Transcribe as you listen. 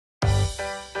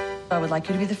I would like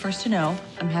you to be the first to know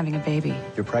I'm having a baby.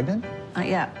 You're pregnant? Not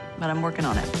yet, but I'm working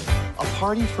on it. A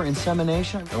party for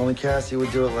insemination? Only Cassie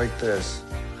would do it like this.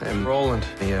 I'm Roland,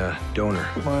 the donor.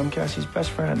 I'm Cassie's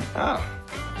best friend. Oh,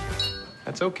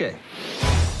 that's okay.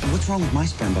 What's wrong with my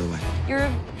sperm, by the way? You're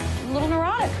a little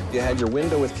neurotic. You had your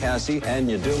window with Cassie, and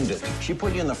you doomed it. She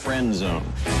put you in the friend zone.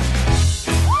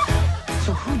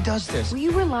 So who does this? Will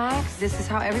you relax? This is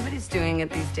how everybody's doing it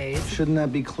these days. Shouldn't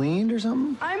that be cleaned or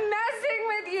something? I'm messing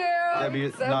with you.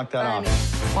 Debbie, So knock that funny.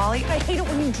 off. Wally, I hate it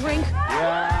when you drink.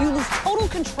 Yeah. You lose total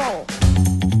control.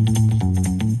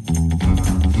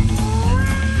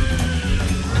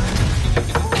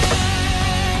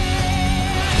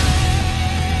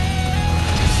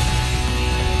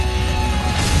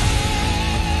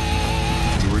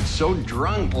 You were so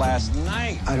drunk last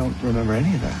night. I don't remember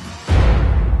any of that.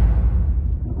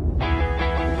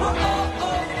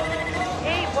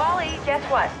 Hey, Wally, guess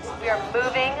what? We are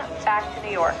moving back to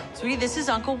New York. Sweetie, this is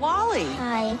Uncle Wally.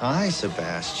 Hi. Hi,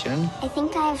 Sebastian. I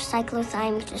think I have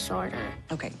cyclothymic disorder.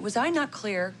 Okay, was I not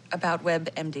clear about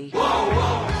WebMD?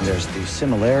 There's the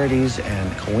similarities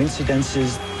and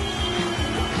coincidences.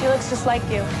 He looks just like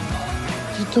you.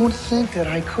 You don't think that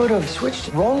I could have switched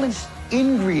Roland's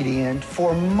ingredient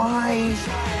for my...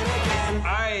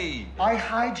 I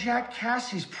hijacked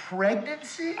Cassie's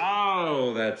pregnancy?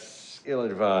 Oh, that's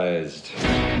ill-advised.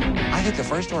 I think the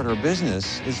first order of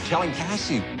business is telling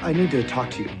Cassie. I need to talk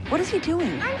to you. What is he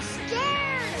doing? I'm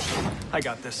scared. I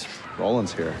got this.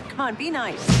 Roland's here. Come on, be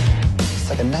nice. It's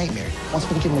like a nightmare. He wants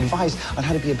me to give him advice on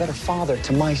how to be a better father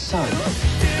to my son.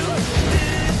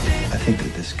 I think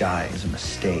that this guy is a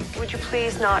mistake. Would you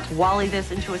please not Wally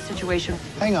this into a situation?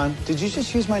 Hang on, did you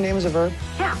just use my name as a verb?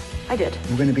 Yeah, I did.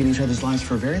 We're going to be in each other's lives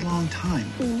for a very long time.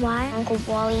 Why, Uncle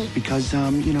Wally? Because,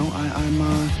 I'm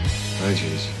Oh,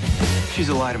 jeez. She's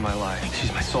a light of my life.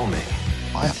 She's my soulmate.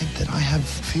 I think that I have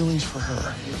feelings for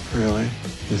her. Really?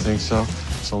 You think so?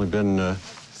 It's only been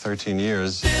 13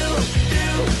 years.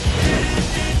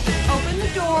 Open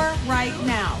the door right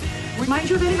now. Remind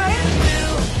you of anybody?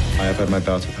 I have had my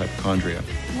bouts with hypochondria,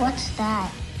 What's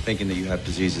that? thinking that you have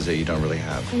diseases that you don't really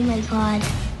have. Oh my God,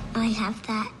 I have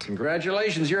that.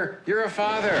 Congratulations, you're a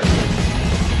father.